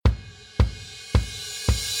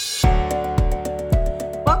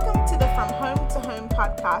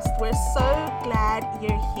podcast. We're so glad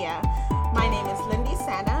you're here. My name is Lindy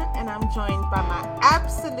Sana, and I'm joined by my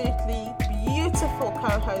absolutely beautiful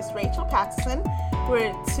co-host, Rachel Patterson.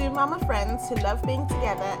 We're two mama friends who love being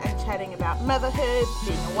together and chatting about motherhood,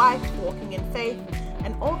 being a wife, walking in faith,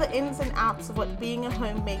 and all the ins and outs of what being a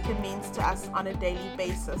homemaker means to us on a daily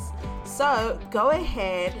basis. So go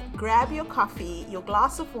ahead, grab your coffee, your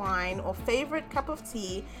glass of wine, or favorite cup of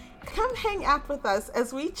tea. Come hang out with us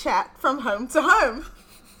as we chat from home to home.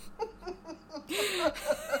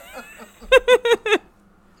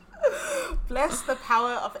 Bless the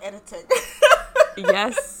power of editing.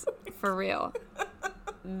 Yes, for real.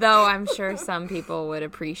 Though I'm sure some people would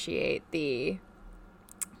appreciate the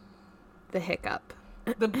hiccup.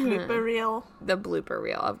 The blooper reel. The blooper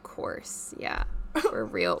reel, of course. Yeah. We're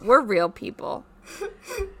real people.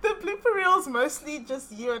 The blooper reel is mostly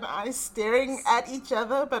just you and I staring at each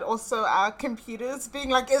other, but also our computers being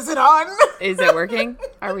like, is it on? Is it working?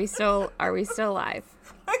 Are we still live?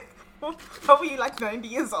 Are we like 90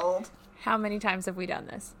 years old? How many times have we done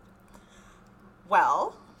this?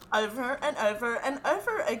 Well, over and over and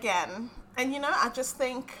over again. And I just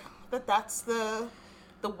think that that's the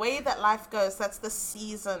way that life goes. That's the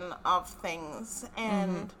season of things.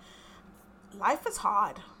 And life is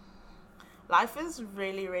hard. Life is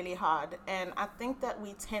really, really hard. And I think that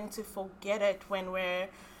we tend to forget it when we're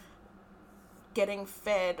getting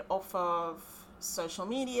fed off of social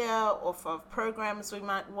media, off of programs we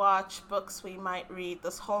might watch, books we might read,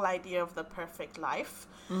 this whole idea of the perfect life.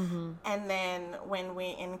 And then when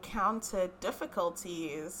we encounter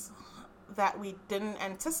difficulties that we didn't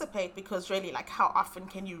anticipate, because really, like, how often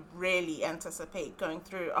can you really anticipate going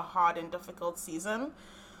through a hard and difficult season?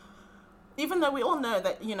 Even though we all know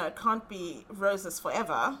that, it can't be roses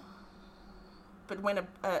forever. But when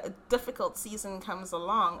a difficult season comes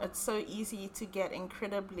along, it's so easy to get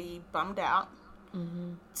incredibly bummed out,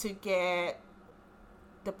 to get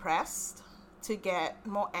depressed, to get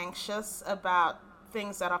more anxious about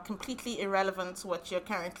things that are completely irrelevant to what you're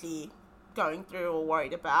currently going through or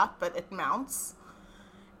worried about, but it mounts.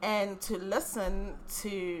 And to listen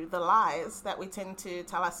to the lies that we tend to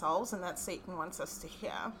tell ourselves and that Satan wants us to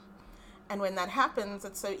hear. And when that happens,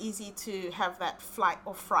 it's so easy to have that flight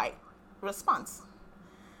or fright response.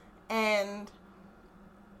 And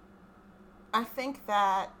I think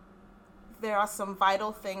that there are some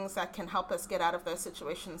vital things that can help us get out of those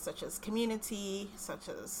situations, such as community, such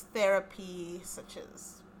as therapy, such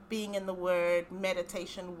as being in the Word,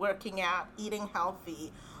 meditation, working out, eating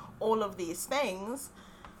healthy, all of these things.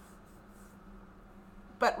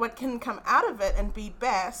 But what can come out of it and be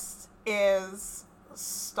best is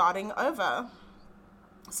starting over.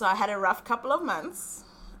 So I had a rough couple of months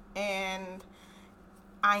and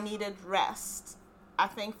I needed rest. I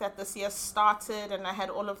think that this year started and I had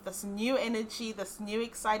all of this new energy, this new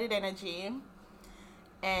excited energy.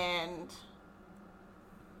 And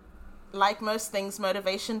like most things,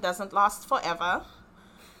 motivation doesn't last forever.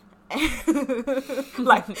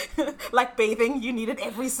 like bathing, you need it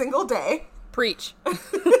every single day. Preach.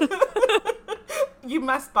 You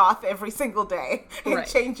must bath every single day and right.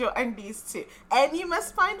 Change your undies too. And you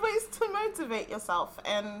must find ways to motivate yourself.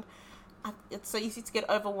 And it's so easy to get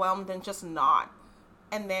overwhelmed and just not.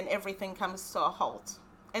 And then everything comes to a halt.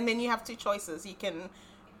 And then you have two choices. You can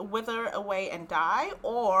wither away and die,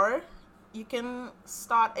 or you can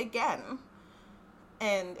start again.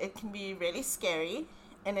 And it can be really scary,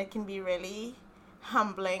 and it can be really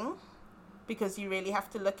humbling, because you really have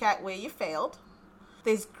to look at where you failed.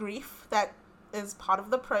 There's grief that is part of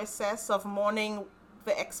the process of mourning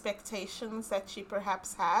the expectations that you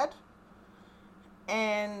perhaps had.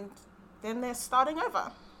 And then there's starting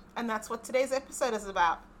over. And that's what today's episode is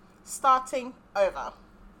about. Starting over.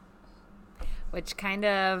 Which kind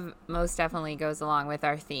of most definitely goes along with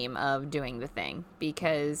our theme of doing the thing.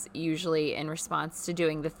 Because usually in response to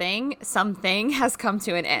doing the thing, something has come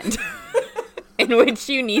to an end. In which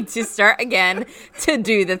you need to start again to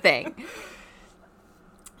do the thing.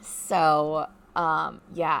 So,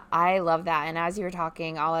 yeah, I love that. And as you were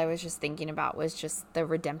talking, all I was just thinking about was just the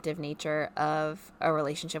redemptive nature of a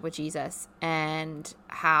relationship with Jesus and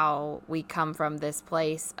how we come from this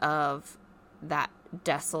place of that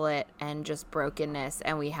desolate and just brokenness.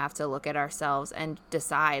 And we have to look at ourselves and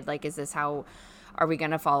decide, like, is this how, are we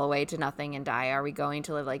going to fall away to nothing and die? Are we going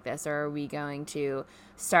to live like this? Or are we going to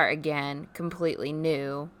start again completely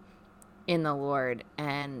new in the Lord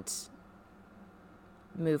and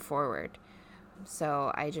move forward?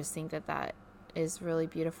 So I just think that is really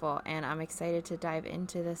beautiful, and I'm excited to dive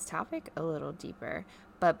into this topic a little deeper.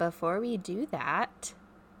 But before we do that,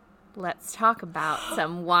 let's talk about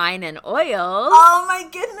some wine and oils. Oh my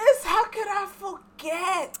goodness, how could I forget?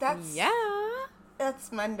 forget. Yeah.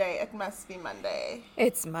 That's Monday. It must be Monday.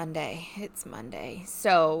 It's Monday.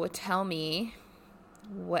 So tell me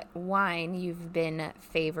what wine you've been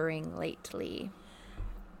favoring lately.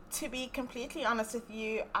 To be completely honest with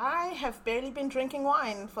you, I have barely been drinking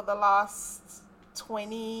wine for the last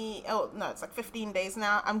 15 days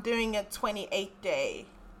now. I'm doing a 28-day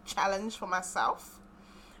challenge for myself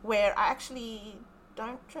where I actually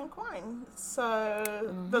don't drink wine.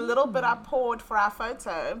 So the little bit I poured for our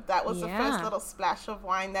photo, that was the first little splash of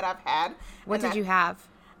wine that I've had. What did you have?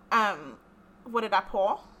 What did I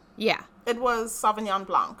pour? Yeah. It was Sauvignon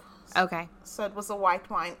Blanc. Okay. So it was a white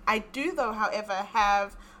wine. I do, though, however,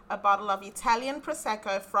 have a bottle of Italian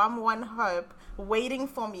Prosecco from One Hope waiting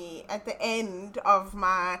for me at the end of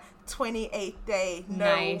my 28-day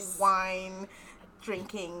no wine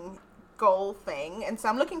drinking goal thing. And so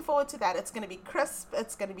I'm looking forward to that. It's going to be crisp.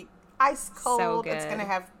 It's going to be ice cold. So good. It's going to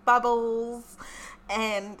have bubbles.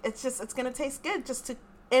 And it's going to taste good just to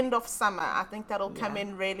end of summer. I think that'll come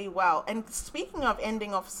in really well. And speaking of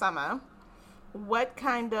ending of summer, what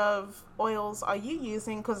kind of oils are you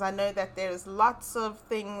using? Because I know that there's lots of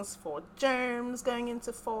things for germs going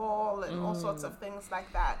into fall and all sorts of things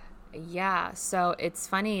like that. Yeah, so it's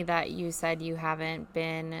funny that you said you haven't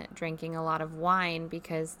been drinking a lot of wine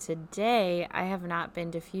because today I have not been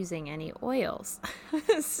diffusing any oils.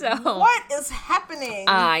 So what is happening?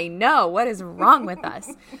 I know. What is wrong with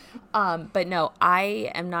us? But no, I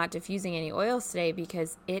am not diffusing any oils today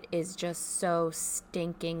because it is just so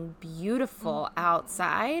stinking beautiful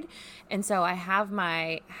outside. And so I have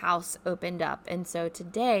my house opened up. And so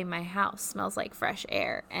today my house smells like fresh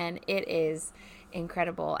air and it is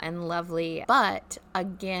incredible and lovely. But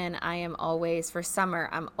again, I am always, for summer,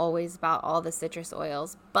 I'm always about all the citrus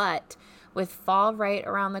oils. But with fall right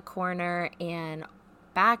around the corner and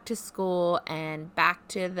back to school and back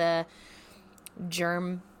to the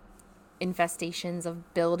germ infestations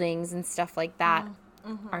of buildings and stuff like that,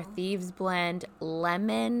 our Thieves Blend,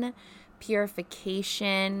 lemon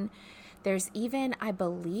purification. There's even, I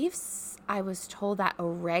believe, I was told that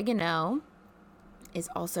oregano is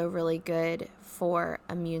also really good for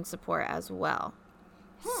immune support as well.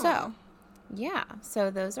 So, yeah. So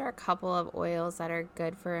those are a couple of oils that are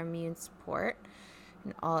good for immune support.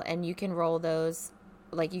 And you can roll those,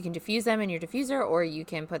 like you can diffuse them in your diffuser, or you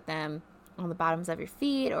can put them on the bottoms of your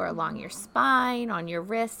feet or along your spine, on your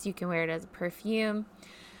wrists. You can wear it as a perfume.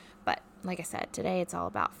 But like I said, today it's all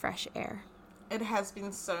about fresh air. It has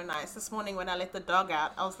been so nice. This morning when I let the dog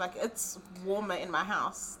out, I was like, it's warmer in my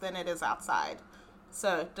house than it is outside.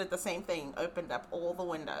 So did the same thing, opened up all the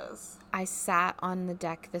windows. I sat on the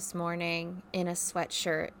deck this morning in a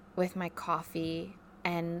sweatshirt with my coffee,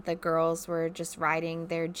 and the girls were just riding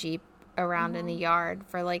their Jeep around in the yard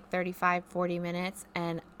for like 35, 40 minutes,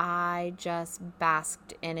 and I just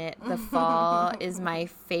basked in it. The fall is my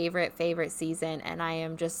favorite season, and I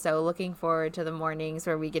am just so looking forward to the mornings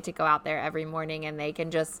where we get to go out there every morning and they can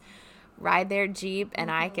just ride their Jeep and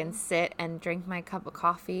I can sit and drink my cup of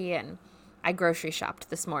coffee. And I grocery shopped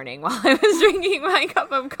this morning while I was drinking my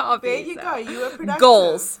cup of coffee. There you go. You were productive.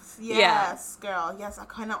 Goals. Yes, girl. Yes, I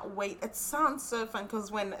cannot wait. It sounds so fun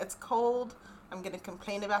because when it's cold, I'm going to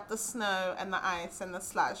complain about the snow and the ice and the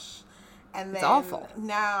slush. And then it's awful.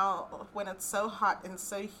 Now, when it's so hot and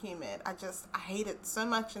so humid, I hate it so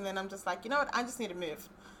much. And then I'm just like, you know what? I just need to move.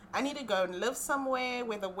 I need to go and live somewhere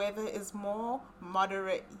where the weather is more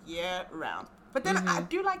moderate year round. But then I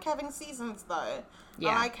do like having seasons, though.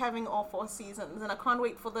 Yeah. I like having all 4 seasons, and I can't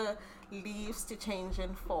wait for the leaves to change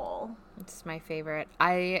in fall. It's my favorite.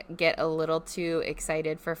 I get a little too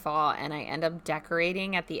excited for fall, and I end up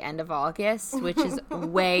decorating at the end of August, which is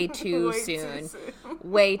way too soon.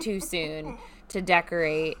 Way too soon to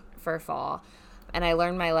decorate for fall. And I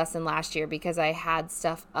learned my lesson last year because I had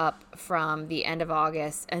stuff up from the end of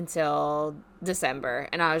August until December.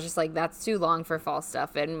 And I was just like, that's too long for fall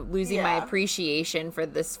stuff, and losing my appreciation for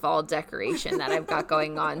this fall decoration that I've got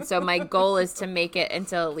going on. So my goal is to make it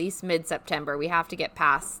until at least mid-September. We have to get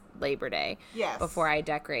past Labor Day before I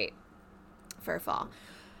decorate for fall.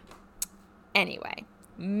 Anyway,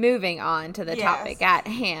 moving on to the topic at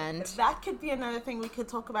hand. That could be another thing we could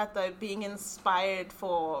talk about, though, being inspired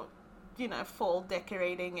for fall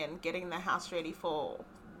decorating and getting the house ready for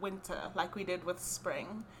winter like we did with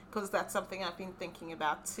spring, because that's something I've been thinking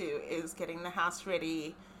about too, is getting the house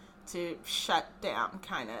ready to shut down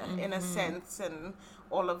kind of in a sense, and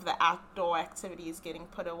all of the outdoor activities getting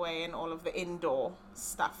put away and all of the indoor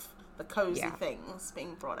stuff, the cozy things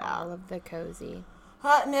being brought out. All of the cozy.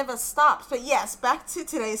 It never stops. But yes, back to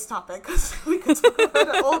today's topic, because we could talk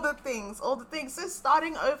about all the things. So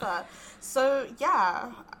starting over. So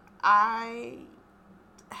yeah, I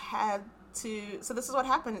so this is what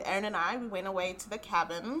happened. Aaron and I, we went away to the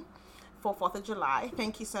cabin for 4th of July.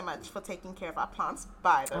 Thank you so much for taking care of our plants,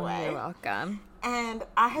 by the way. You're welcome. And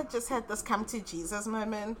I had just had this come to Jesus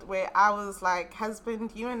moment where I was like,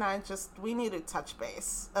 husband, you and I we need to touch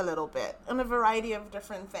base a little bit on a variety of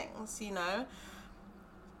different things, you know,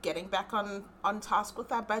 getting back on task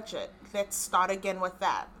with our budget. Let's start again with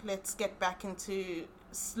that. Let's get back into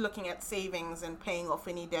looking at savings and paying off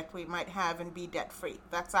any debt we might have and be debt free.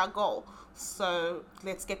 That's our goal. So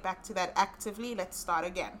let's get back to that actively. Let's start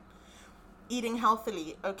again. Eating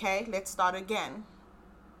healthily, okay, let's start again.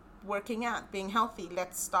 Working out, being healthy,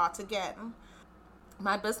 let's start again.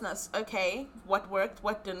 My business, okay, what worked,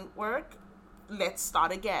 what didn't work, let's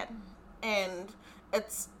start again. And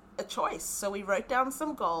it's a choice. So we wrote down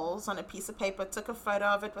some goals on a piece of paper, took a photo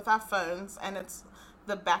of it with our phones, and it's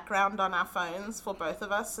the background on our phones for both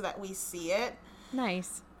of us so that we see it.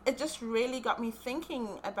 Nice. It just really got me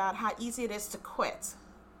thinking about how easy it is to quit.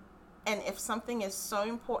 And if something is so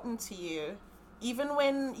important to you, even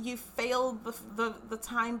when you failed the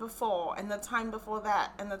time before and the time before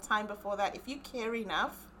that and the time before that, if you care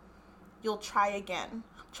enough, you'll try again.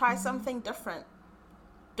 Try something different.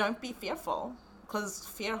 Don't be fearful, because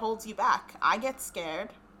fear holds you back. I get scared.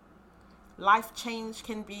 Life change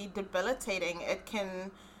can be debilitating. It can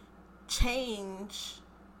change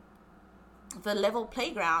the level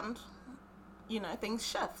playground. You know, things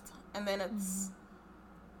shift. And then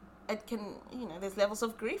it can, you know, there's levels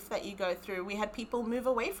of grief that you go through. We had people move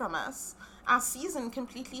away from us. Our season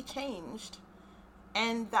completely changed.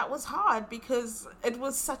 And that was hard because it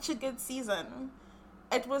was such a good season.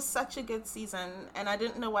 It was such a good season. And I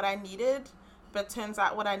didn't know what I needed, but turns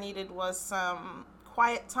out what I needed was some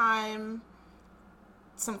quiet time,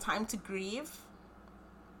 some time to grieve,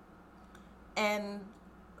 and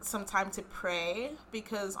some time to pray,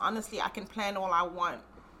 because honestly, I can plan all I want,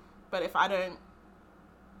 but if I don't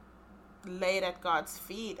lay it at God's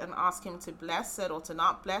feet and ask him to bless it or to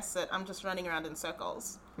not bless it, I'm just running around in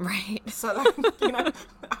circles. Right. So, like, you know,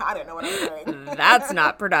 I don't know what I'm doing. That's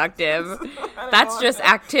not productive. That's just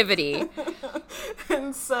activity.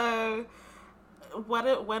 And so what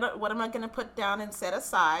am I going to put down and set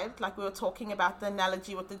aside? Like we were talking about the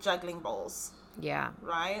analogy with the juggling balls. Yeah.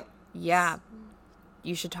 Right? Yeah.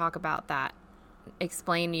 You should talk about that.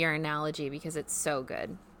 Explain your analogy because it's so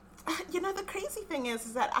good. You know, the crazy thing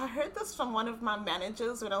is that I heard this from one of my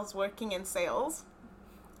managers when I was working in sales.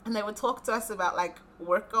 And they would talk to us about, like,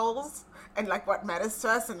 work goals and, like, what matters to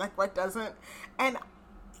us and, like, what doesn't. And,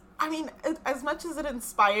 I mean, as much as it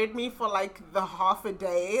inspired me for, like, the half a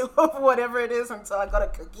day of whatever it is until I got a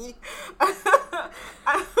cookie,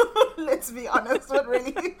 let's be honest, but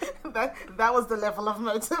really, that was the level of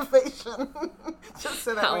motivation. Just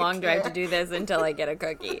so that How long do I have to do this until I get a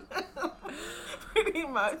cookie? Pretty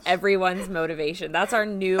much. Everyone's motivation. That's our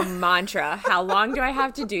new mantra. How long do I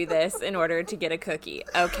have to do this in order to get a cookie?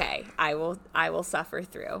 Okay, I will suffer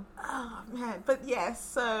through. Oh man, but yes,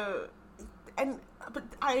 so but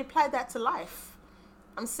I applied that to life.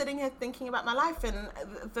 I'm sitting here thinking about my life, and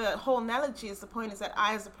the whole analogy is, the point is that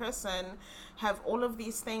I as a person have all of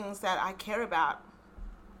these things that I care about.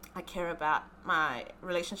 I care about my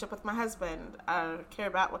relationship with my husband. I care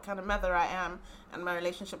about what kind of mother I am and my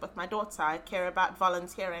relationship with my daughter. I care about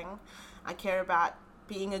volunteering. I care about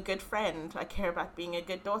being a good friend. I care about being a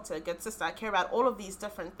good daughter, a good sister. I care about all of these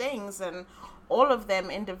different things, and all of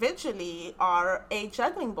them individually are a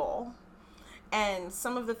juggling ball. And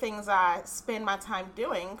some of the things I spend my time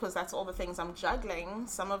doing, because that's all the things I'm juggling,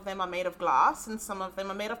 some of them are made of glass and some of them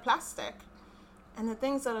are made of plastic. And the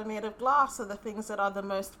things that are made of glass are the things that are the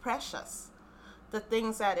most precious. The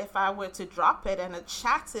things that if I were to drop it and it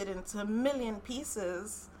shattered into a million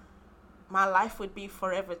pieces, my life would be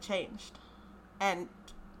forever changed. And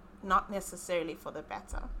not necessarily for the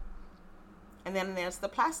better. And then there's the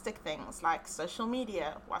plastic things like social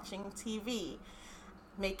media, watching TV,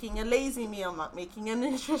 making a lazy meal, not making a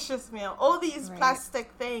nutritious meal. All these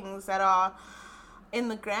plastic things that are, in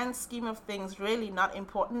the grand scheme of things, really not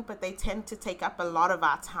important, but they tend to take up a lot of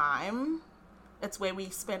our time. It's where we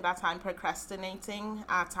spend our time procrastinating,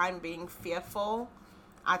 our time being fearful,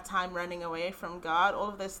 our time running away from God. All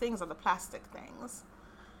of those things are the plastic things.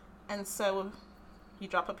 And so you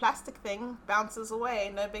drop a plastic thing, bounces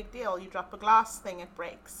away, no big deal. You drop a glass thing, it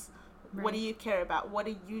breaks. Right. What do you care about? What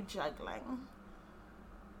are you juggling?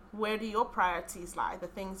 Where do your priorities lie? The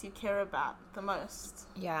things you care about the most.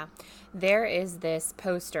 Yeah. There is this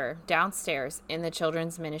poster downstairs in the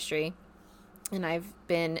children's ministry, and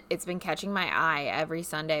it's been catching my eye every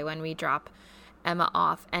Sunday when we drop Emma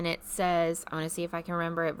off, and it says, I want to see if I can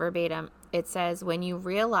remember it verbatim. It says, when you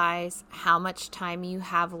realize how much time you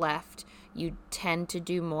have left, you tend to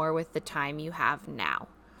do more with the time you have now.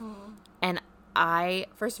 And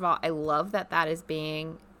first of all, I love that is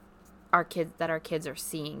being our kids are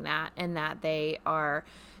seeing that, and that they are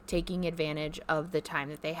taking advantage of the time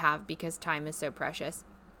that they have, because time is so precious.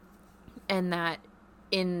 And that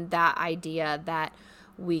in that idea that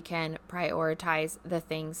we can prioritize the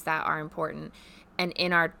things that are important. And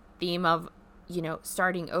in our theme of,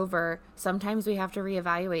 starting over, sometimes we have to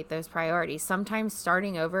reevaluate those priorities. Sometimes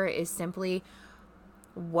starting over is simply,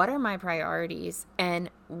 what are my priorities, and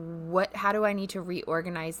how do I need to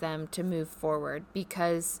reorganize them to move forward?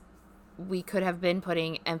 Because we could have been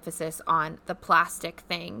putting emphasis on the plastic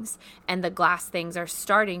things, and the glass things are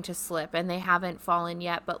starting to slip, and they haven't fallen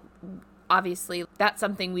yet, but obviously that's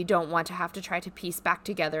something we don't want to have to try to piece back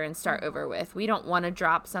together and start over with. We don't want to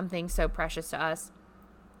drop something so precious to us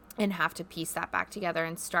and have to piece that back together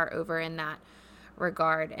and start over in that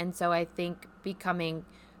regard. And so I think becoming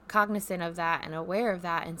cognizant of that and aware of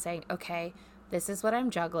that and saying, okay, this is what I'm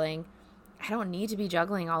juggling. I don't need to be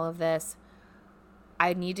juggling all of this.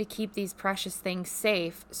 I need to keep these precious things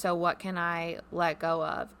safe. So what can I let go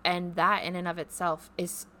of? And that in and of itself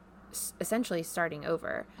is essentially starting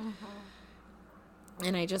over.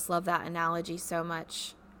 And I just love that analogy so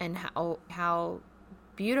much, and how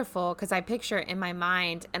beautiful, because I picture it in my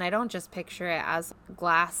mind, and I don't just picture it as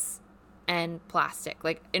glass and plastic.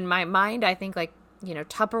 Like in my mind, I think like,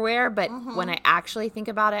 Tupperware, but when I actually think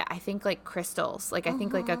about it, I think like crystals. Like I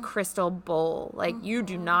think like a crystal bowl. Like you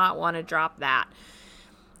do not want to drop that.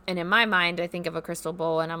 And in my mind, I think of a crystal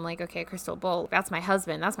bowl, and I'm like, okay, crystal bowl, that's my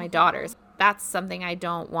husband, that's my daughters. That's something I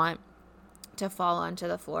don't want to fall onto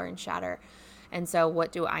the floor and shatter. And so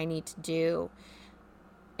what do I need to do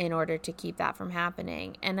in order to keep that from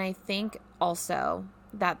happening? And I think also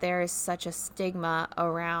that there is such a stigma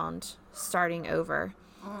around starting over,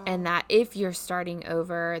 and that if you're starting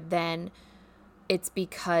over, then it's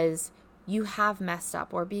because you have messed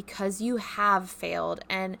up or because you have failed.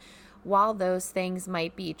 And while those things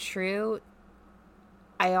might be true,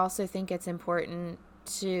 I also think it's important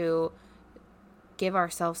to give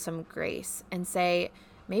ourselves some grace and say,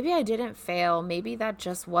 maybe I didn't fail. Maybe that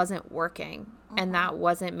just wasn't working, and that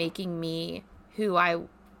wasn't making me who I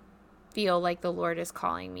feel like the Lord is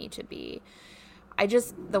calling me to be.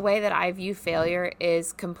 The way that I view failure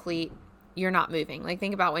is complete. You're not moving. Like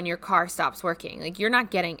think about when your car stops working, like you're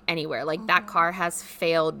not getting anywhere. Like that car has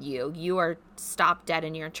failed you. You are stopped dead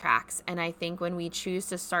in your tracks. And I think when we choose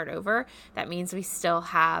to start over, that means we still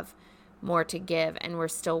have more to give, and we're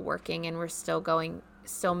still working, and we're still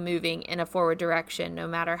moving in a forward direction, no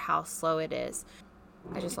matter how slow it is.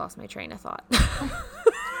 I just lost my train of thought.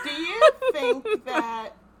 Do you think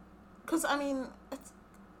that, because I mean,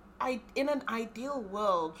 in an ideal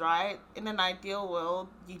world, right? In an ideal world,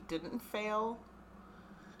 you didn't fail.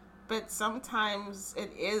 But sometimes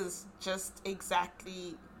it is just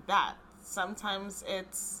exactly that. Sometimes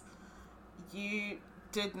it's you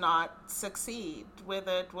did not succeed,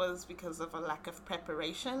 whether it was because of a lack of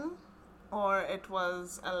preparation, or it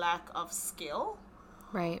was a lack of skill,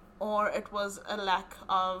 right, or it was a lack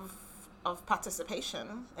of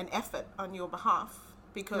participation and effort on your behalf,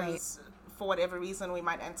 because for whatever reason we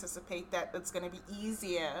might anticipate that it's going to be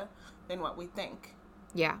easier than what we think.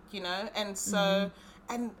 Yeah. And so,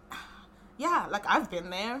 and yeah, like I've been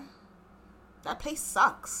there. That place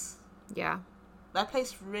sucks. Yeah. That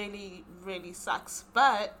place really, really sucks.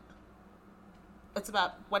 But it's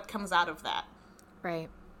about what comes out of that. Right.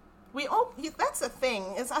 That's the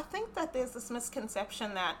thing, is I think that there's this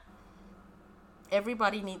misconception that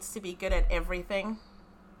everybody needs to be good at everything.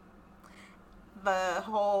 The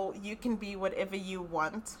whole you can be whatever you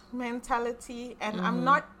want mentality. And I'm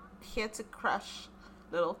not here to crush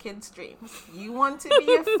little kids' dreams. You want to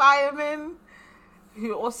be a fireman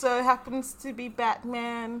who also happens to be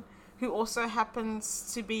Batman, who also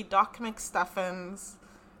happens to be Doc McStuffins,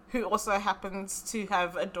 who also happens to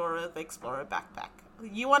have a Dora the Explorer backpack.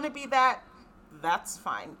 You want to be that? That's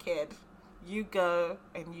fine, kid. You go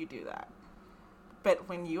and you do that. But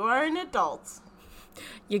when you are an adult,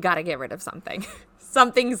 you got to get rid of something.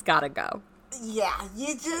 Something's got to go. Yeah,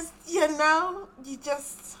 you just got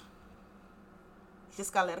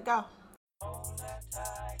to let it go.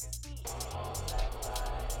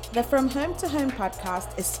 The From Home to Home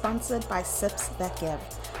podcast is sponsored by Sips That Give.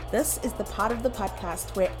 This is the part of the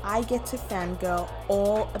podcast where I get to fangirl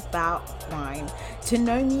all about wine. To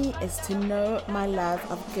know me is to know my love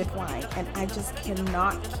of good wine, and I just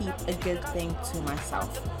cannot keep a good thing to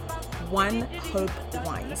myself. One Hope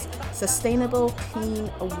Wines, sustainable,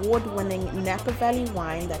 clean, award-winning Napa Valley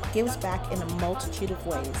wine that gives back in a multitude of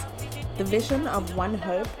ways. The vision of One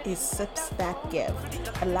Hope is Sips That Give,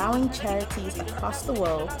 allowing charities across the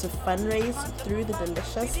world to fundraise through the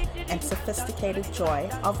delicious and sophisticated joy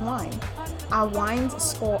of wine. Our wines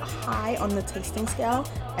score high on the tasting scale,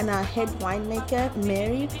 and our head winemaker,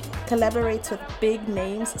 Mary, collaborates with big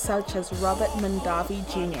names such as Robert Mondavi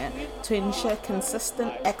Jr. to ensure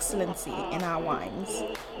consistent excellency in our wines.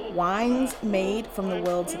 Wines made from the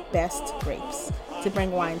world's best grapes to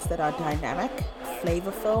bring wines that are dynamic,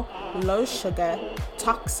 flavorful, low sugar,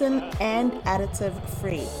 toxin, and additive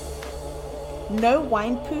free. No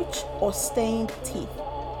wine pooch or stained teeth.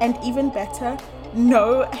 And even better,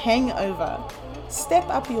 no hangover. Step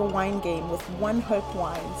up your wine game with One Hope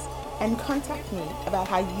Wines and contact me about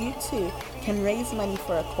how you too can raise money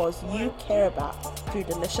for a cause you care about through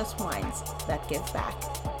delicious wines that give back.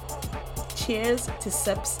 Cheers to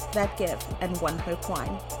Sips That Give and One Hope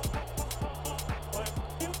Wine.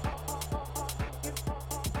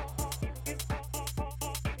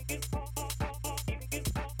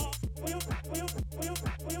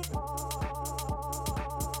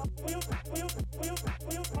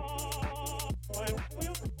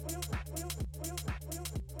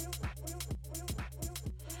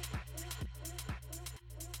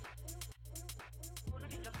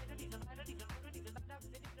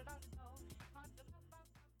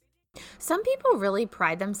 Some people really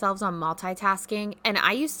pride themselves on multitasking, and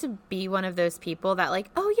I used to be one of those people that like,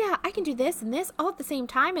 oh yeah, I can do this and this all at the same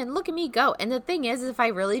time, and look at me go. And the thing is if I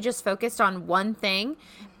really just focused on one thing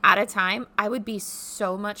at a time, I would be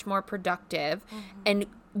so much more productive and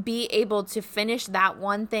be able to finish that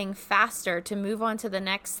one thing faster to move on to the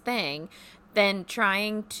next thing than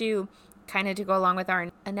trying to, kind of to go along with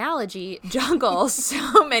our analogy, juggle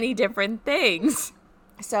so many different things.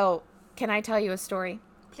 So can I tell you a story?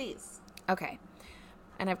 Please. Okay.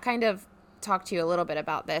 And I've kind of talked to you a little bit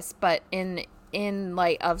about this, but in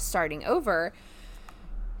light of starting over,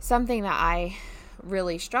 something that I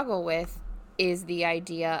really struggle with is the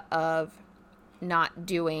idea of not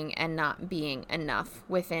doing and not being enough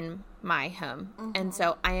within my home. And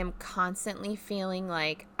so I am constantly feeling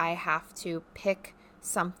like I have to pick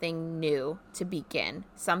something new to begin,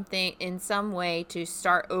 something in some way to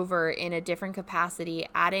start over in a different capacity,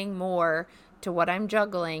 adding more to what I'm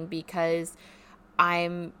juggling because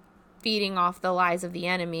I'm feeding off the lies of the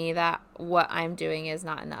enemy that what I'm doing is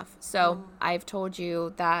not enough. So I've told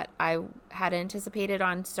you that I had anticipated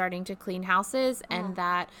on starting to clean houses and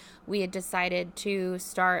that we had decided to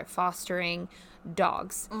start fostering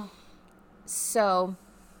dogs. So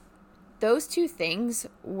those two things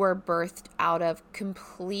were birthed out of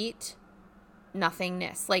complete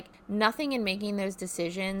nothingness. Like nothing in making those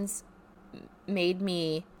decisions made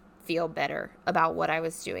me feel better about what I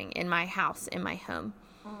was doing in my house, in my home.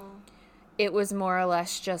 It was more or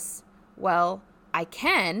less just, well,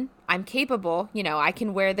 I'm capable, I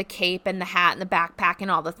can wear the cape and the hat and the backpack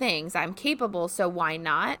and all the things. I'm capable, so why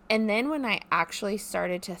not? And then when I actually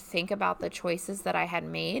started to think about the choices that I had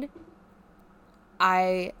made,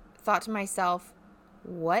 I thought to myself,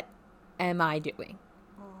 what am I doing?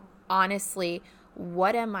 Honestly,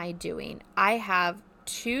 what am I doing? I have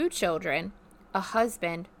 2 children, a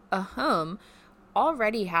husband, a home,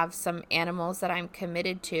 already have some animals that I'm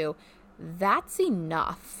committed to. That's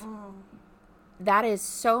enough. That is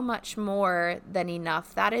so much more than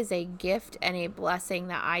enough. That is a gift and a blessing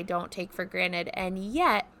that I don't take for granted. And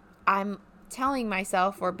yet I'm telling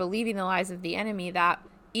myself or believing the lies of the enemy that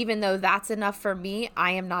even though that's enough for me,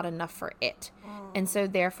 I am not enough for it. And so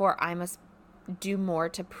therefore I must do more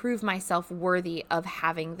to prove myself worthy of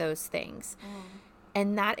having those things.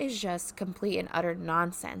 And that is just complete and utter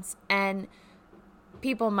nonsense. And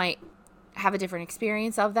people might have a different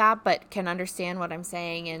experience of that, but can understand what I'm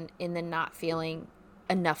saying and in the not feeling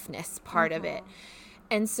enoughness part of it.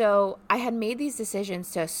 And so I had made these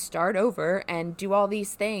decisions to start over and do all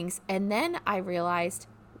these things. And then I realized,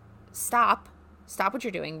 stop what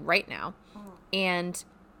you're doing right now and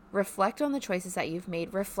reflect on the choices that you've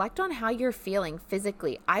made. Reflect on how you're feeling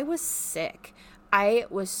physically. I was sick. I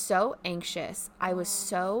was so anxious. I was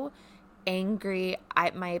so angry.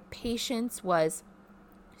 My patience was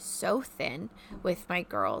so thin with my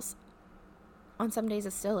girls. On some days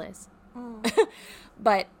it still is.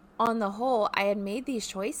 But on the whole, I had made these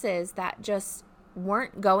choices that just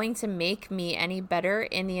weren't going to make me any better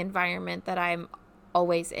in the environment that I'm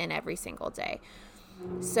always in every single day.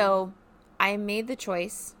 So I made the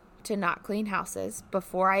choice to not clean houses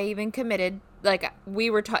before I even committed like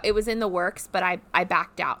it was in the works, but I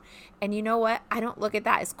backed out. And you know what? I don't look at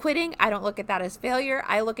that as quitting. I don't look at that as failure.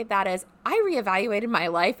 I look at that as I reevaluated my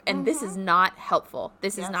life, and this is not helpful.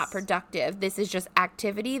 This is not productive. This is just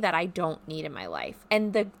activity that I don't need in my life.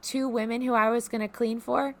 And the 2 women who I was going to clean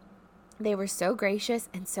for, they were so gracious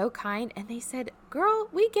and so kind. And they said, girl,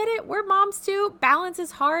 we get it. We're moms too. Balance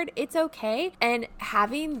is hard. It's okay. And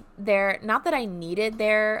having not that I needed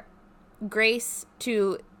their grace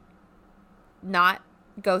to not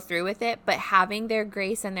go through with it, but having their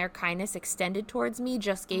grace and their kindness extended towards me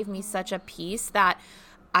just gave me such a peace that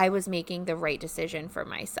I was making the right decision for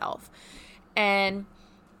myself. And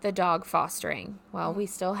the dog fostering, well, we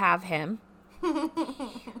still have him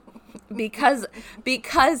because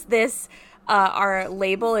this our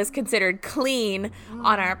label is considered clean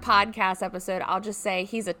on our podcast episode. I'll just say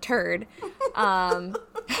he's a turd.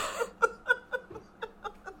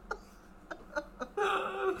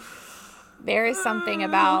 There is something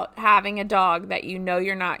about having a dog that you know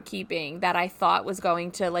you're not keeping that I thought was going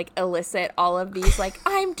to like elicit all of these like,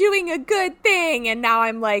 I'm doing a good thing. And now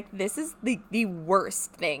I'm like, this is the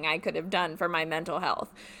worst thing I could have done for my mental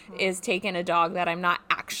health is taking a dog that I'm not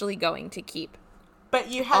actually going to keep. But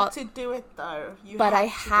you had to do it though. I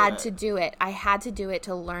had to do it. I had to do it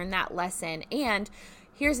to learn that lesson. And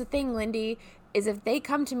here's the thing, Lindy, is if they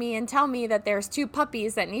come to me and tell me that there's 2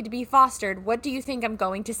 puppies that need to be fostered, what do you think I'm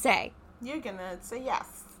going to say? You're going to say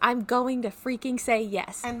yes. I'm going to freaking say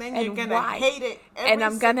yes. And then you're going to hate it and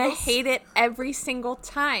I'm going to hate it every single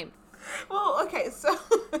time. Well, okay, so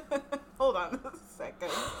hold on a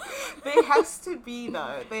second. There has to be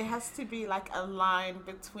like a line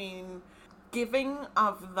between giving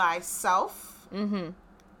of thyself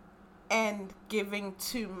and giving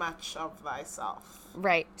too much of thyself.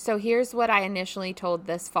 Right. So here's what I initially told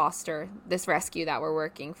this rescue that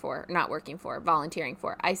we're volunteering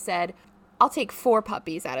for. I said, I'll take 4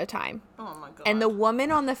 puppies at a time. Oh my God. And the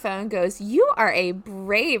woman on the phone goes, you are a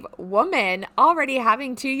brave woman already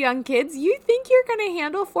having 2 young kids. You think you're going to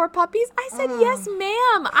handle 4 puppies? I said, yes,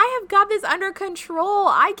 ma'am. I have got this under control.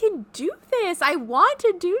 I can do this. I want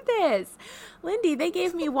to do this. Lindy, they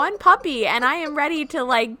gave me 1 puppy and I am ready to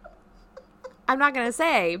like, I'm not going to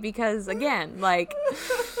say because again, like,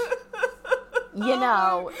 you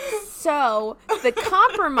know, so the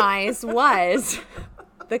compromise was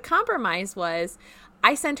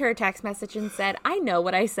I sent her a text message and said, I know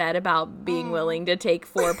what I said about being willing to take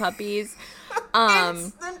 4 puppies.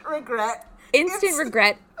 Instant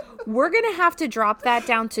regret. We're going to have to drop that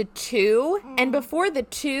down to 2. And before the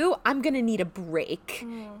 2, I'm going to need a break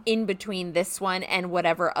in between this one and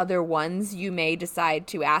whatever other ones you may decide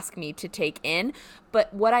to ask me to take in.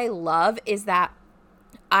 But what I love is that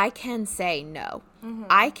I can say no.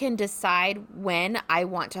 I can decide when I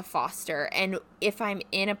want to foster. And if I'm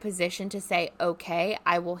in a position to say, okay,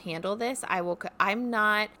 I will handle this, I'm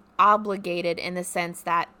not obligated in the sense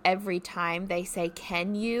that every time they say,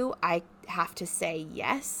 can you, I have to say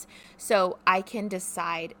yes. So I can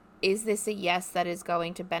decide, is this a yes that is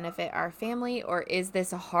going to benefit our family, or is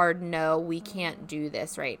this a hard no, we can't do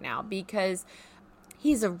this right now? Because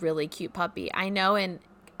he's a really cute puppy. I know, and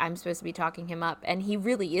I'm supposed to be talking him up, and he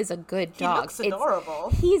really is a good dog. He looks adorable.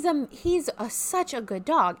 He's such a good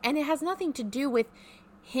dog, and it has nothing to do with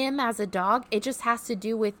him as a dog. It just has to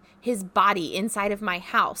do with his body inside of my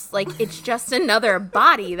house. Like, it's just another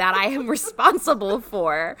body that I am responsible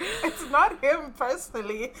for. It's not him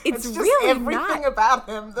personally. It's just really everything not about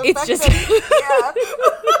him. It's just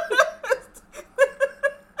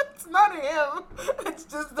It's not him. It's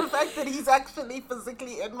just the fact that he's actually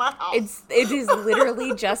physically in my house. It is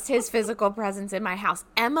literally just his physical presence in my house.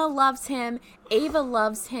 Emma loves him. Ava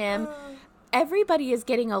loves him. Everybody is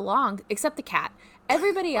getting along except the cat.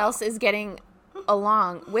 Everybody else is getting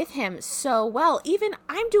along with him so well. Even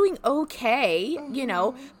I'm doing okay, you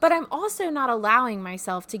know, but I'm also not allowing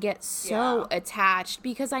myself to get so attached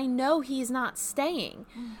because I know he's not staying.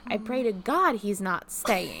 I pray to God he's not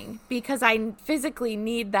staying because I physically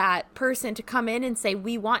need that person to come in and say,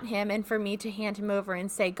 we want him, and for me to hand him over and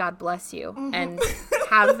say, God bless you, and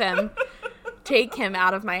have them take him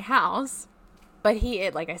out of my house. But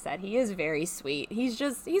like I said, he is very sweet. He's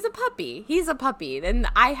a puppy. He's a puppy. And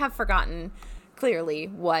I have forgotten clearly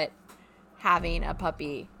what having a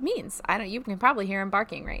puppy means. You can probably hear him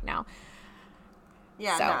barking right now.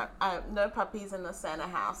 Yeah, so. No puppies in the Santa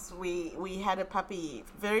house. We had a puppy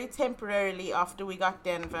very temporarily after we got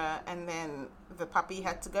Denver, and then the puppy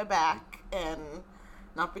had to go back, and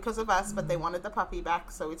not because of us, but they wanted the puppy back,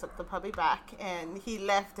 so we took the puppy back, and he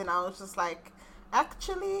left, and I was just like,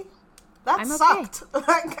 actually, that I'm okay. sucked.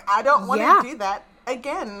 Like, I don't want to do that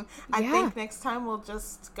again. I Yeah. think next time we'll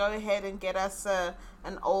just go ahead and get us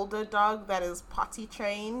an older dog that is potty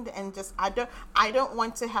trained, and just I don't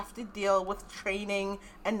want to have to deal with training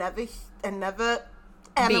another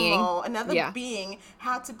animal, another being,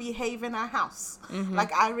 how to behave in our house.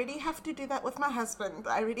 Like, I already have to do that with my husband.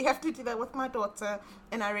 I already have to do that with my daughter,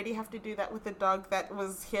 and I already have to do that with the dog that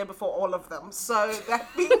was here before all of them. So that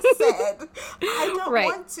being said, I don't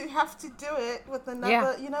want to have to do it with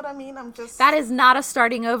another, you know what I mean? That is not a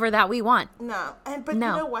starting over that we want. No. But you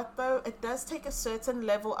know what, though? It does take a certain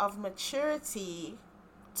level of maturity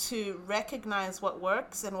to recognize what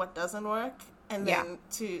works and what doesn't work, and then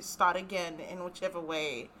to start again in whichever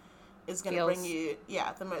way is going to bring you,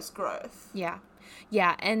 the most growth. Yeah.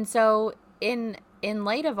 Yeah. And so in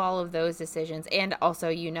light of all of those decisions, and also,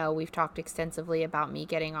 we've talked extensively about me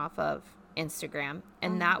getting off of Instagram,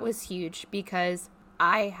 and that was huge because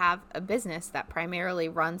I have a business that primarily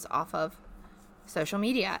runs off of social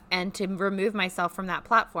media, and to remove myself from that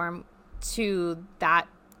platform to that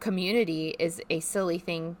community is a silly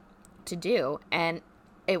thing to do. And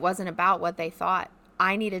it wasn't about what they thought.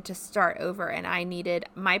 I needed to start over, and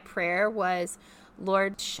my prayer was,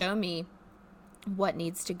 Lord, show me what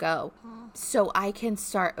needs to go so I can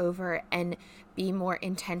start over and be more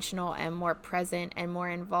intentional and more present and more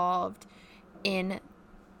involved in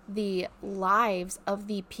the lives of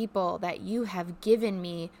the people that you have given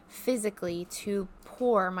me physically to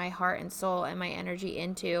pour my heart and soul and my energy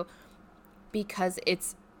into, because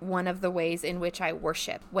it's one of the ways in which I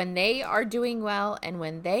worship. When they are doing well and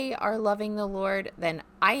when they are loving the Lord, then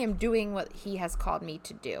I am doing what He has called me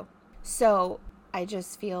to do. So I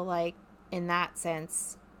just feel like, in that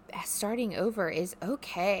sense, starting over is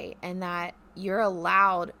okay, and that you're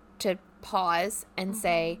allowed to pause and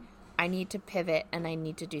say, I need to pivot and I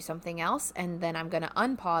need to do something else, and then I'm going to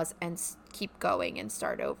unpause and keep going and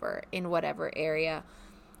start over in whatever area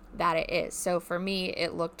that it is. So for me,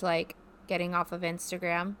 it looked like getting off of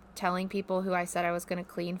Instagram, telling people who I said I was going to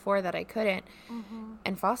clean for that I couldn't,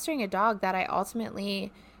 and fostering a dog that I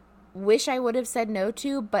ultimately wish I would have said no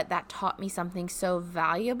to, but that taught me something so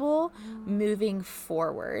valuable moving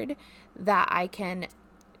forward that I can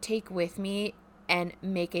take with me and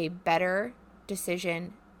make a better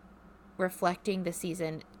decision reflecting the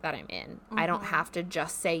season that I'm in. I don't have to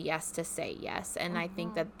just say yes to say yes, and I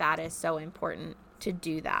think that is so important to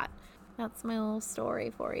do that. That's my little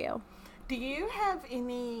story for you. Do you have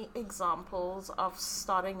any examples of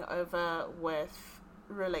starting over with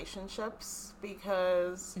relationships?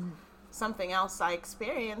 Because something else I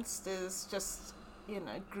experienced is just,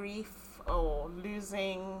 grief or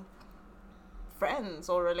losing friends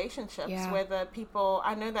or relationships. Whether people,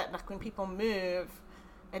 I know that, like, when people move,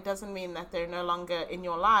 it doesn't mean that they're no longer in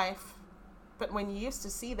your life, but when you used to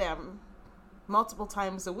see them multiple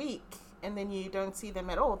times a week and then you don't see them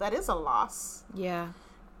at all, that is a loss. Yeah.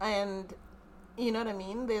 And you know what I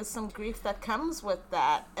mean? There's some grief that comes with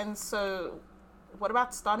that. And so what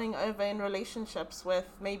about starting over in relationships with,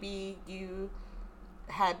 maybe you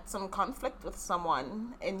had some conflict with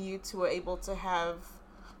someone and you two were able to have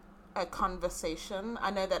a conversation? I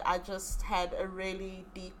know that I just had a really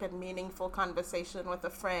deep and meaningful conversation with a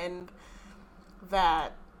friend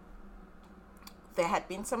that there had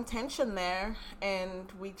been some tension there,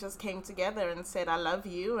 and we just came together and said, I love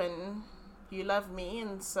you and you love me,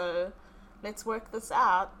 and so let's work this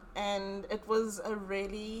out. And it was a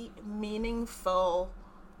really meaningful,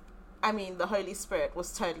 the Holy Spirit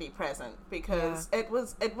was totally present, because it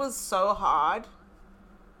was so hard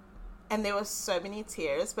and there were so many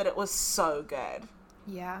tears, but it was so good.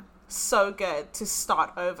 Yeah. So good to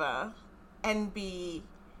start over and be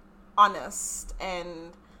honest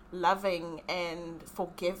and loving and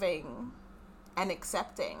forgiving and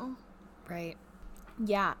accepting. Right.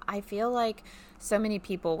 Yeah, I feel like so many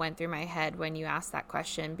people went through my head when you asked that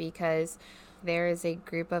question, because there is a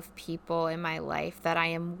group of people in my life that I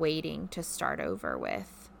am waiting to start over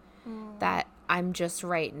with, that I'm just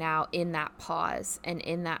right now in that pause and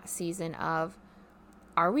in that season of,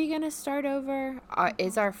 are we going to start over?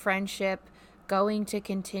 Is our friendship going to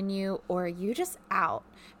continue, or are you just out?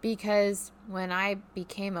 Because when I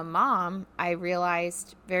became a mom, I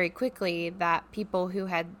realized very quickly that people who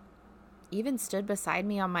had even stood beside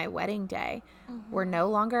me on my wedding day were no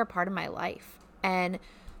longer a part of my life, and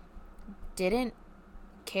didn't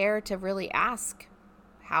care to really ask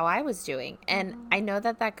how I was doing. And I know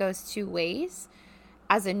that goes two ways.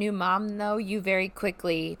 As a new mom, though, you very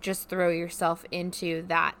quickly just throw yourself into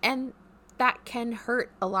that, and that can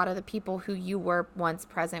hurt a lot of the people who you were once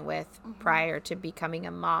present with prior to becoming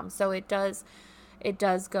a mom. So it does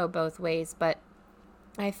go both ways. But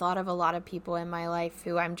I thought of a lot of people in my life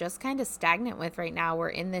who I'm just kind of stagnant with right now. We're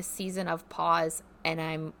in this season of pause,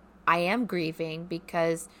 and I am grieving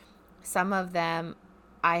because some of them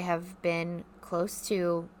I have been close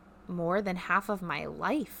to more than half of my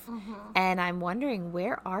life. And I'm wondering,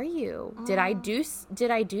 where are you? Did I do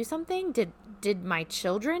something? Did my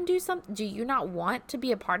children do something? Do you not want to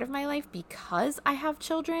be a part of my life because I have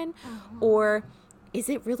children? Or is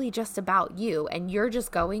it really just about you and you're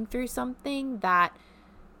just going through something that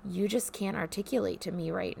you just can't articulate to me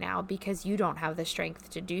right now because you don't have the strength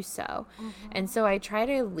to do so? And so I try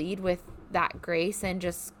to lead with that grace and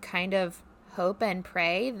just kind of hope and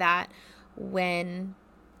pray that when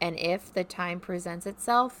and if the time presents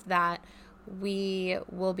itself, that we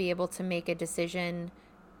will be able to make a decision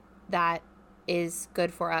that is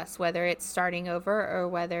good for us, whether it's starting over or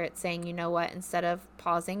whether it's saying, you know what, instead of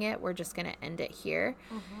pausing it, we're just going to end it here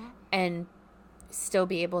and still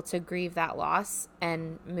be able to grieve that loss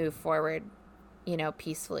and move forward,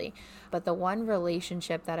 peacefully. But the one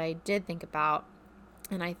relationship that I did think about,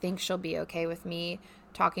 and I think she'll be okay with me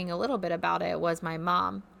talking a little bit about it, was my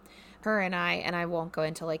mom. Her and I won't go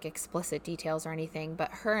into like explicit details or anything, but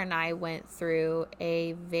her and I went through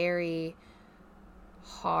a very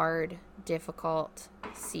hard, difficult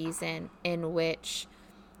season in which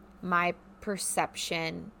my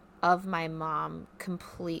perception of my mom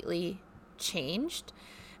completely changed,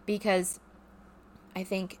 because I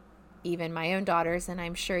think even my own daughters, and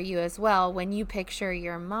I'm sure you as well, when you picture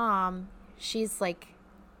your mom, she's like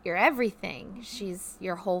your everything. She's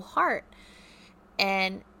your whole heart.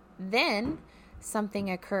 And then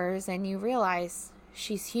something occurs and you realize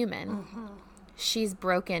she's human. She's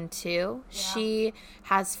broken too. Yeah. She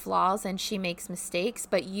has flaws and she makes mistakes,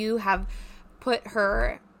 but you have put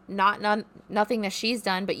her, nothing that she's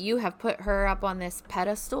done, but you have put her up on this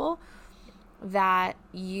pedestal that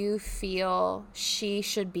you feel she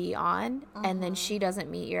should be on, and then she doesn't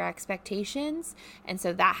meet your expectations. And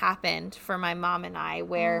so that happened for my mom and I,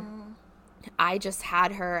 where I just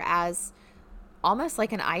had her as almost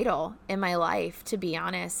like an idol in my life, to be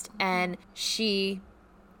honest. And she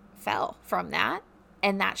fell from that,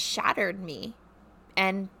 and that shattered me.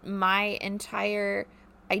 And my entire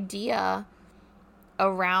idea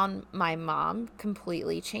around my mom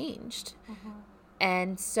completely changed.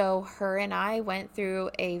 And so her and I went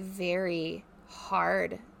through a very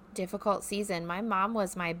hard, difficult season. My mom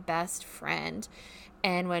was my best friend.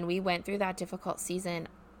 And when we went through that difficult season,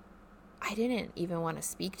 I didn't even want to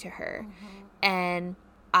speak to her. And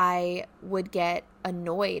I would get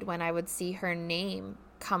annoyed when I would see her name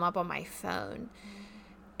come up on my phone.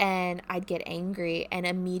 And I'd get angry, and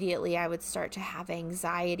immediately I would start to have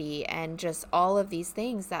anxiety and just all of these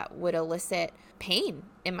things that would elicit pain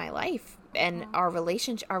in my life. And our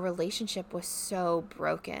relationship was so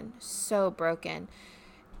broken.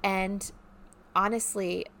 And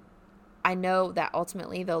honestly, I know that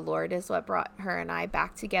ultimately the Lord is what brought her and I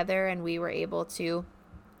back together, and we were able to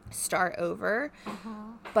start over.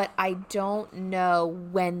 But I don't know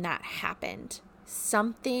when that happened.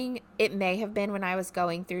 It may have been when I was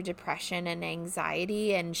going through depression and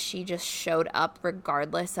anxiety, and she just showed up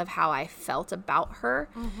regardless of how I felt about her.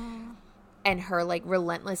 And her like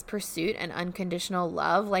relentless pursuit and unconditional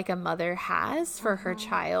love like a mother has for her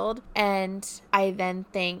child. And I then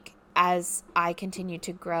think, as I continued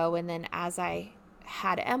to grow, and then as I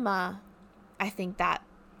had Emma, I think that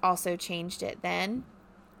also changed it then.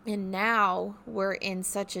 And now we're in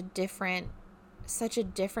such a different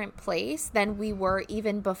place than we were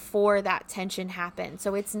even before that tension happened.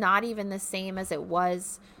 So it's not even the same as it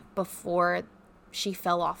was before she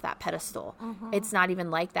fell off that pedestal. It's not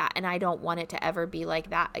even like that. And I don't want it to ever be like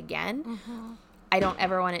that again. I don't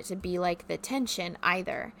ever want it to be like the tension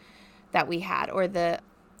either that we had, or the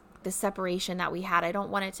separation that we had. I don't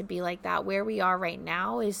want it to be like that. Where we are right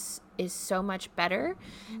now is so much better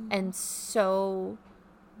and so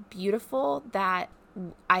beautiful that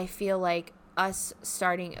I feel like us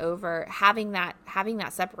starting over, having that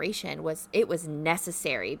separation was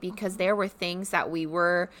necessary, because there were things that we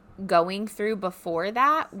were going through before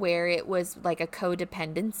that where it was like a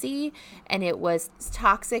codependency, and it was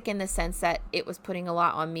toxic in the sense that it was putting a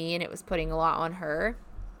lot on me and it was putting a lot on her.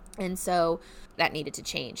 And so that needed to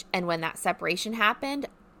change. And when that separation happened,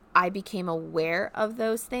 I became aware of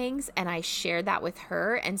those things, and I shared that with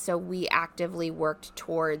her. And so we actively worked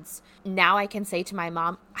towards, now I can say to my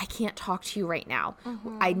mom, I can't talk to you right now.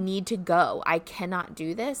 I need to go. I cannot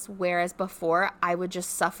do this. Whereas before, I would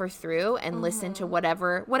just suffer through and listen to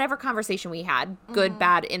whatever conversation we had, good,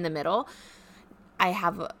 bad, in the middle. I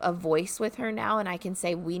have a voice with her now, and I can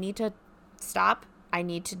say, we need to stop. I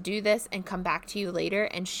need to do this and come back to you later.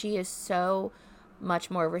 And she is so much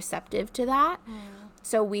more receptive to that.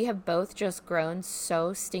 So we have both just grown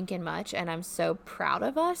so stinking much, and I'm so proud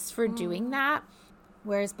of us for doing that.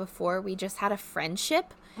 Whereas before we just had a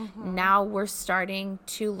friendship, now we're starting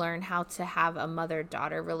to learn how to have a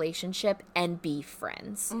mother-daughter relationship and be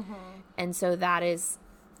friends. And so that is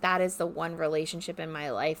the one relationship in my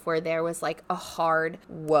life where there was like a hard,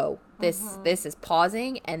 whoa, this is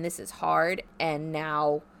pausing and this is hard, and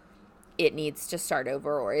now it needs to start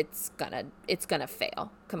over or it's gonna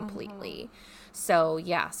fail completely. So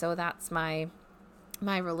yeah, so that's my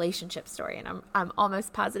relationship story, and I'm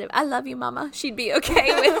almost positive. I love you, Mama. She'd be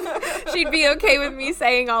okay with me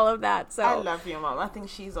saying all of that. So I love you, Mom. I think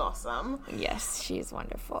she's awesome. Yes, she's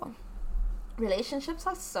wonderful. Relationships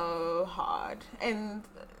are so hard, and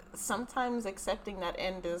sometimes accepting that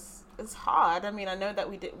end is hard. I mean, I know that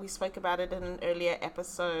we spoke about it in an earlier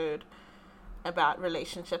episode about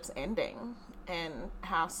relationships ending, and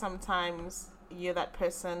how sometimes you're that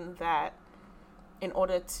person that, in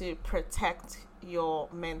order to protect your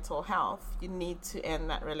mental health, you need to end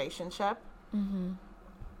that relationship.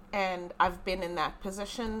 And I've been in that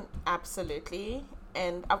position, absolutely.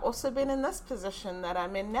 And I've also been in this position that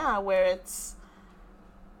I'm in now, where it's,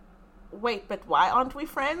 wait, but why aren't we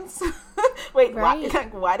friends? Wait,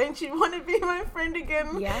 right. why don't you want to be my friend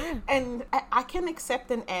again? Yeah. And I can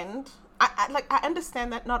accept an end. I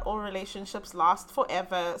understand that not all relationships last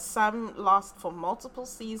forever. Some last for multiple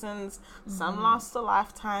seasons, some last a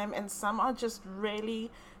lifetime, and some are just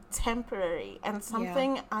really temporary. And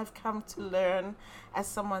something I've come to learn as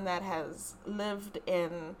someone that has lived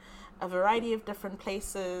in a variety of different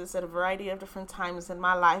places at a variety of different times in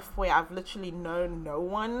my life, where I've literally known no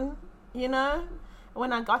one,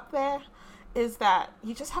 when I got there, is that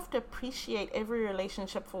you just have to appreciate every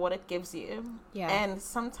relationship for what it gives you. Yeah. And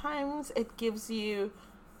sometimes it gives you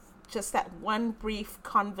just that one brief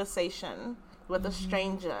conversation with a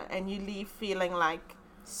stranger, and you leave feeling like,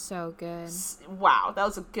 so good. Wow, that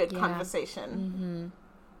was a good conversation.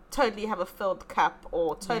 Totally have a filled cup,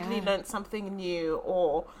 or totally learned something new,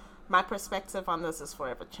 or my perspective on this is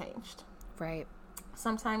forever changed. Right.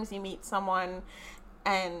 Sometimes you meet someone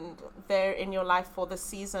and they're in your life for the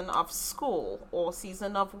season of school, or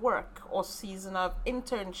season of work, or season of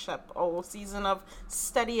internship, or season of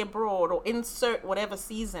study abroad, or insert whatever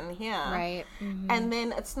season here. Right. And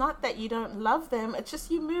then it's not that you don't love them, it's just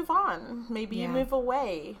you move on. Maybe you move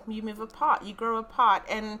away, you move apart, you grow apart,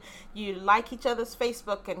 and you like each other's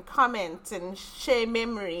Facebook and comment and share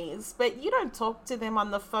memories, but you don't talk to them on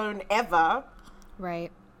the phone ever.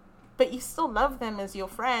 Right. But you still love them as your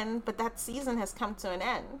friend, but that season has come to an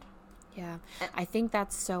end. Yeah. I think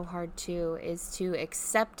that's so hard too, is to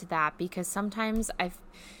accept that, because sometimes I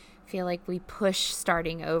feel like we push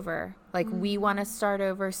starting over. Like we want to start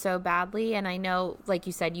over so badly. And I know, like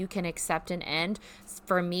you said, you can accept an end.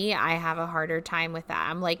 For me, I have a harder time with that.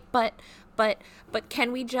 I'm like, but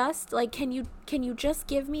can we just, like, can you just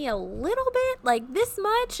give me a little bit, like this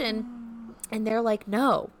much? And they're like,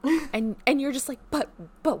 no. And you're just like, but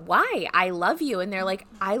why? I love you. And they're like,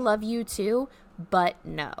 I love you too, but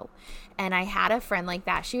no. And I had a friend like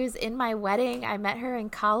that. She was in my wedding. I met her in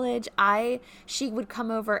college. She would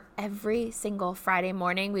come over every single Friday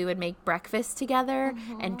morning. We would make breakfast together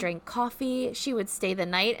and drink coffee. She would stay the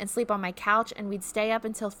night and sleep on my couch, and we'd stay up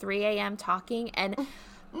until 3 a.m. talking. And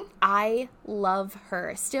I love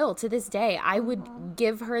her still to this day. I would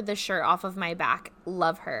give her the shirt off of my back.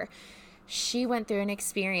 Love her. She went through an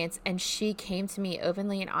experience, and she came to me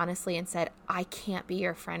openly and honestly and said, I can't be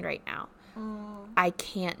your friend right now. I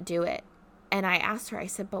can't do it. And I asked her, I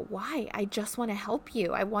said, but why? I just want to help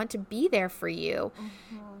you. I want to be there for you.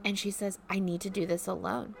 And she says, I need to do this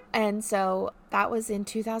alone. And so that was in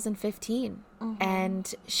 2015.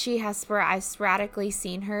 And I've sporadically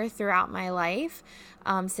seen her throughout my life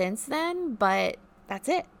since then, but that's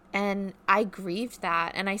it. And I grieved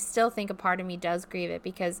that. And I still think a part of me does grieve it,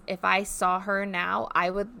 because if I saw her now, I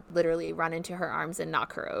would literally run into her arms and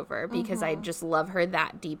knock her over, because I just love her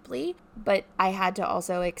that deeply. But I had to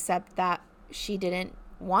also accept that she didn't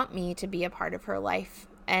want me to be a part of her life,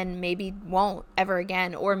 and maybe won't ever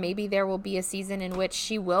again. Or maybe there will be a season in which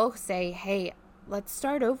she will say, hey, let's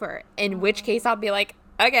start over. In which case I'll be like,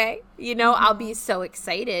 okay, I'll be so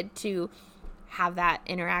excited to have that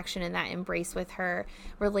interaction and that embrace with her.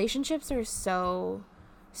 Relationships are so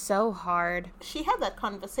hard. She had that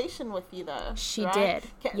conversation with you, though. She did.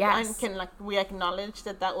 Yes. And can we acknowledge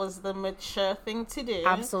that was the mature thing to do?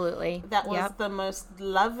 Absolutely. That was the most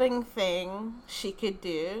loving thing she could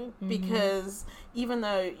do, because even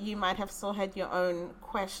though you might have still had your own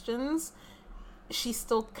questions, she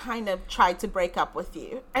still kind of tried to break up with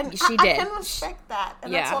you. And She I did. can respect that.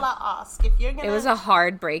 And that's Yeah. all I ask. If you're going It was a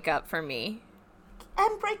hard breakup for me.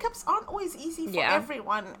 and breakups aren't always easy for Yeah.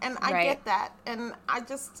 everyone. And I Right. get that. And I'm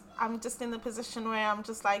just in the position where I'm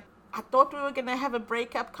just like, I thought we were going to have a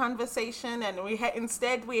breakup conversation, and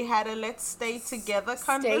instead we had a let's stay together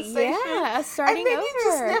conversation. Yeah, starting and then you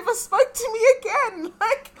just over. never spoke to me again.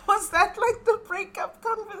 Like, was that like the breakup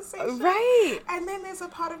conversation? Right. And then there's a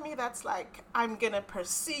part of me that's like, I'm going to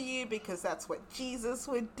pursue you because that's what Jesus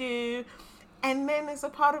would do. And then there's a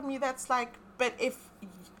part of me that's like, but if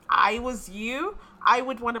I was you, I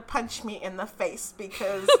would want to punch me in the face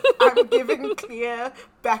because I'm giving clear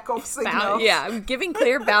back off signals. Yeah, I'm giving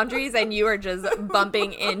clear boundaries and you are just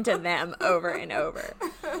bumping into them over and over.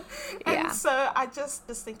 Yeah. And so I just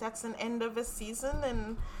think that's an end of a season,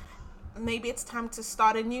 and maybe it's time to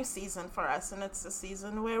start a new season for us, and it's a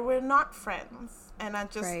season where we're not friends. And I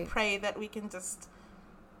just Right. pray that we can just,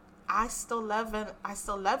 I still love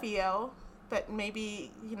you, but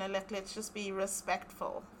maybe, let's just be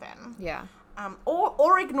respectful then. Yeah.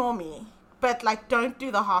 Or ignore me, but like don't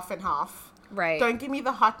do the half and half. Right. Don't give me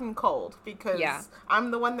the hot and cold, because Yeah.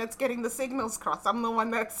 I'm the one that's getting the signals crossed. I'm the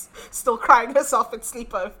one that's still crying herself to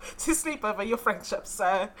sleep over your friendship.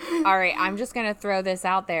 So All right, I'm just going to throw this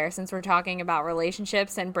out there since we're talking about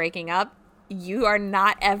relationships and breaking up. You are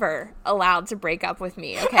not ever allowed to break up with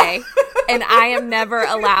me, okay? And I am never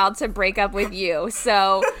allowed to break up with you.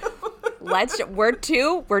 So we're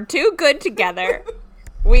too good together.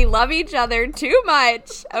 We love each other too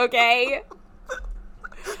much, okay?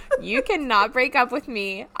 You cannot break up with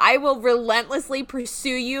me. I will relentlessly pursue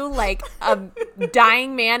you like a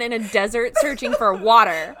dying man in a desert searching for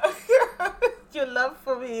water. your love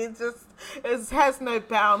for me has no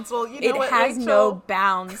bounds. Well, you know what, It has Rachel? no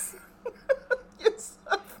bounds. You're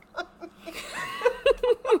so funny.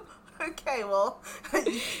 Okay, well,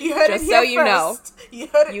 you heard Just it here so you know. first. You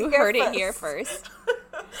heard it You here heard first. it here first.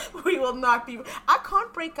 We will not be. I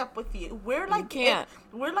can't break up with you. We're like can't.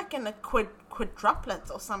 we're like in a quadruplet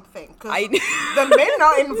or something. Because I- the men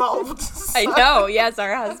are involved. I so- know. Yes,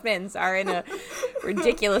 our husbands are in a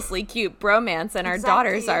ridiculously cute bromance, and our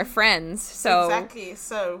daughters Exactly. are friends. So Exactly.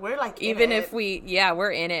 So we're like even in if it.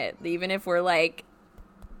 we're in it. Even if we're like,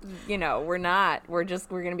 we're not. We're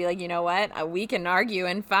gonna be like, you know what? We can argue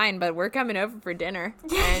and fine, but we're coming over for dinner,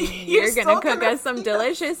 and You're you're still gonna cook gonna us some feed us.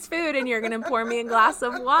 delicious food, and you're gonna pour me a glass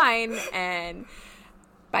of wine, and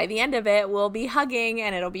by the end of it, we'll be hugging,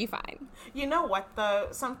 and it'll be fine. You know what, though?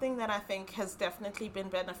 Something that I think has definitely been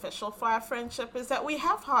beneficial for our friendship is that we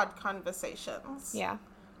have hard conversations. Yeah.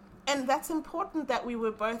 And that's important, that we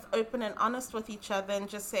were both open and honest with each other and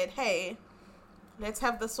just said, hey, let's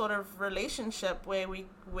have this sort of relationship where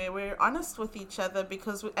we're honest with each other,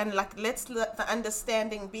 because let's let the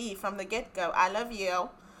understanding be from the get-go. I love you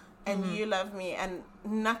and you love me, and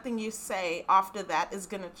nothing you say after that is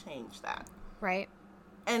going to change that. Right.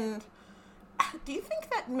 And do you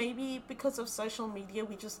think that maybe because of social media,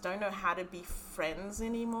 we just don't know how to be friends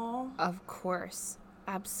anymore? Of course.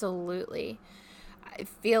 Absolutely. I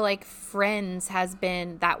feel like friends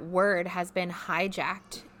that word has been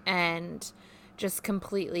hijacked and just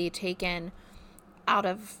completely taken out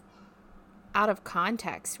of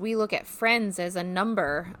context. We look at friends as a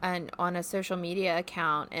number on a social media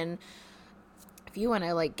account, and if you want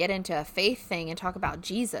to get into a faith thing and talk about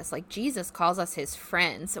Jesus, Jesus calls us his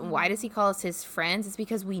friends. And why does he call us his friends? It's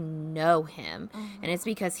because we know him, and it's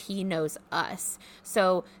because he knows us.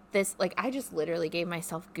 So this, I just literally gave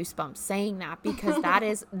myself goosebumps saying that, because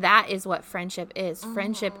that is what friendship is.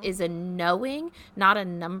 Friendship is a knowing, not a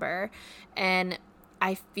number. And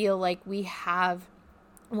I feel like we have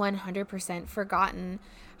 100% forgotten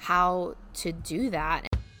how to do that.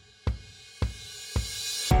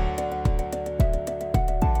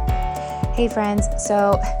 Hey friends,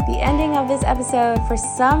 so the ending of this episode for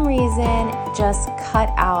some reason just cut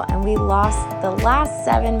out and we lost the last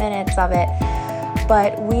 7 minutes of it,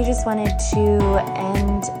 but we just wanted to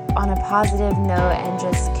end on a positive note and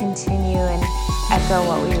just continue and echo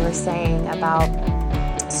what we were saying about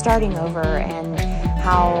starting over, and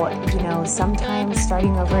how, sometimes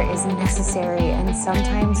starting over is necessary, and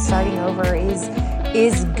sometimes starting over is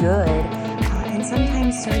good, and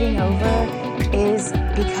sometimes starting over is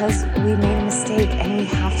because we made a mistake and we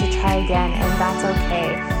have to try again, and that's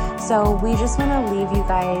okay. So we just want to leave you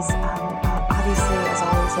guys, obviously, as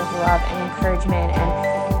always, with love and encouragement.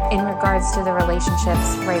 And in regards to the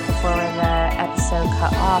relationships right before the episode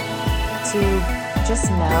cut off, to just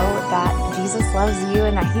know that Jesus loves you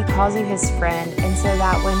and that he calls you his friend. And so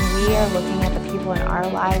that when we are looking at the people in our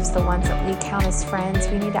lives, the ones that we count as friends,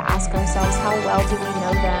 we need to ask ourselves, how well do we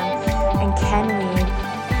know them? And can we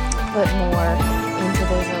put more into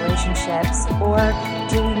those relationships? Or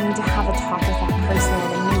do we need to have a talk with that person?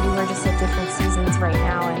 And maybe we're just at different seasons right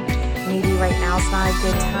now, and maybe right now is not a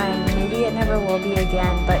good time. Maybe it never will be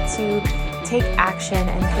again, but to take action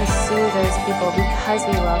and pursue those people because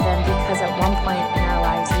we love them, because at one point in our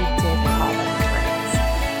lives we did call them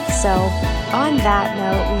friends. So on that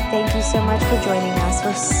note, we thank you so much for joining us.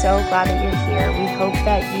 We're so glad that you're here. We hope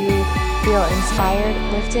that you feel inspired,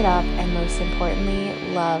 lifted up, and most importantly,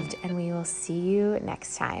 loved. And we will see you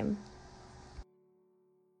next time.